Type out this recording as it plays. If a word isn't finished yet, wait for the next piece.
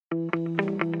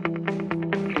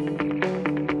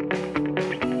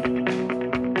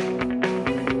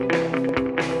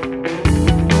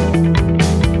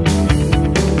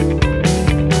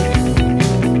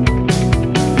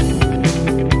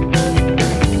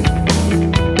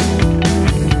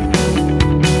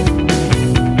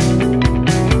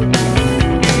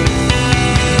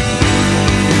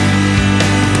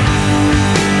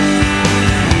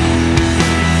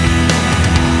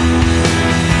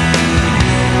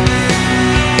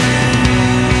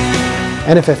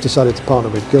NFF decided to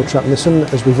partner with Giltrap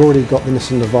Nissan as we've already got the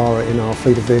Nissan Navara in our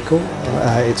feeder vehicle.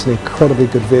 It's an incredibly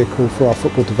good vehicle for our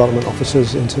football development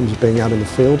officers in terms of being out in the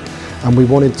field, and we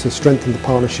wanted to strengthen the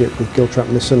partnership with Giltrap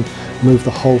Nissan, move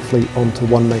the whole fleet onto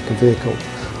one maker vehicle.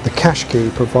 The cash key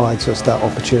provides us that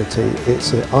opportunity.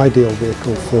 It's an ideal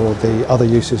vehicle for the other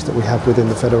uses that we have within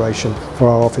the Federation for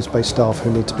our office-based staff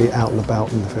who need to be out and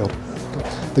about in the field.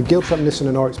 The Giltrap Nissan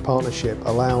and Orix partnership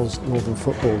allows Northern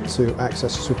Football to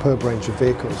access a superb range of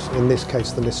vehicles, in this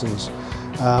case the Nissans.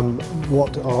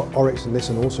 What our Orix and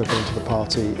Nissan also bring to the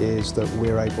party is that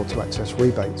we're able to access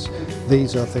rebates.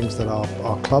 These are things that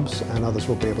our clubs and others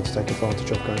will be able to take advantage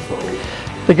of going forward.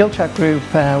 The Giltrap Group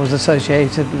was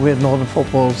associated with Northern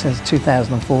Football since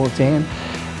 2014.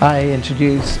 I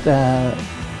introduced the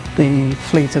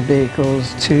fleet of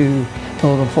vehicles to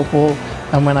Northern Football,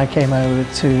 and when I came over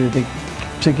to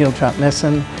Giltrap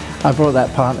Nissan, I brought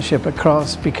that partnership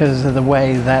across because of the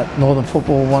way that Northern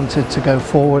Football wanted to go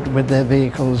forward with their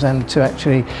vehicles and to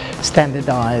actually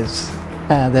standardise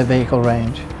their vehicle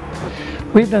range.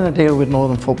 We've done a deal with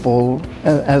Northern Football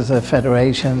as a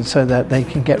federation so that they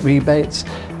can get rebates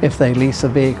if they lease the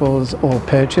vehicles or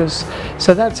purchase.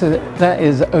 So that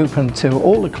is open to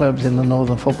all the clubs in the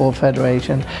Northern Football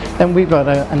Federation. Then we've got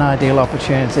an ideal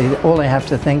opportunity. All they have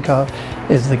to think of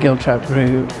is the Giltrap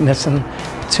Group Nissan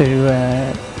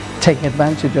to take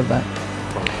advantage of that.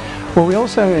 Well, we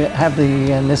also have the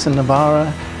Nissan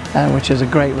Navara, which is a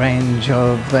great range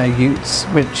of utes,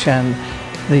 which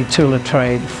the tool of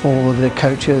trade for the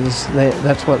coaches,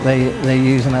 that's what they're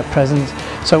using at present.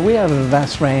 So we have a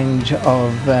vast range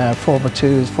of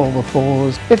 4x2s,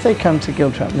 4x4s. If they come to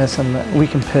Giltrap Nissan, we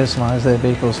can personalise their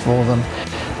vehicles for them.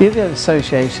 The other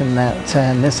association that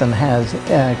Nissan has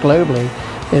globally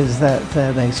is that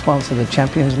they sponsor the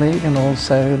Champions League and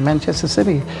also Manchester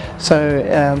City.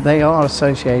 So they are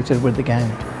associated with the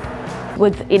game.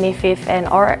 With NFF and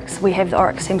Orix, we have the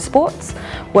Orix Team Sports,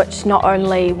 which not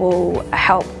only will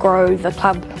help grow the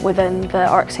club within the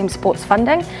Orix Team Sports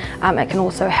funding, it can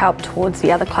also help towards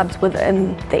the other clubs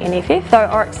within the NFF. So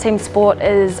Orix Team Sport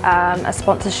is a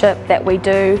sponsorship that we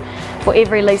do for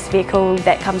every leased vehicle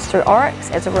that comes through Orix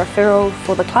as a referral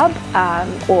for the club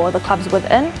or the clubs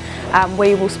within.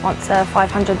 We will sponsor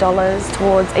 $500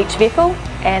 towards each vehicle,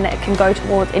 and it can go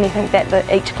towards anything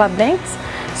that each club needs.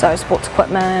 So sports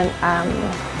equipment,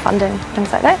 funding,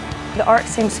 things like that. The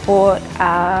Orix Team Sport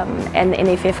and the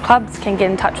NFF clubs can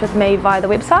get in touch with me via the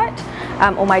website.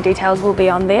 All my details will be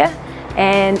on there,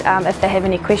 and if they have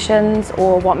any questions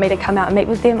or want me to come out and meet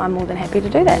with them, I'm more than happy to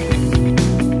do that.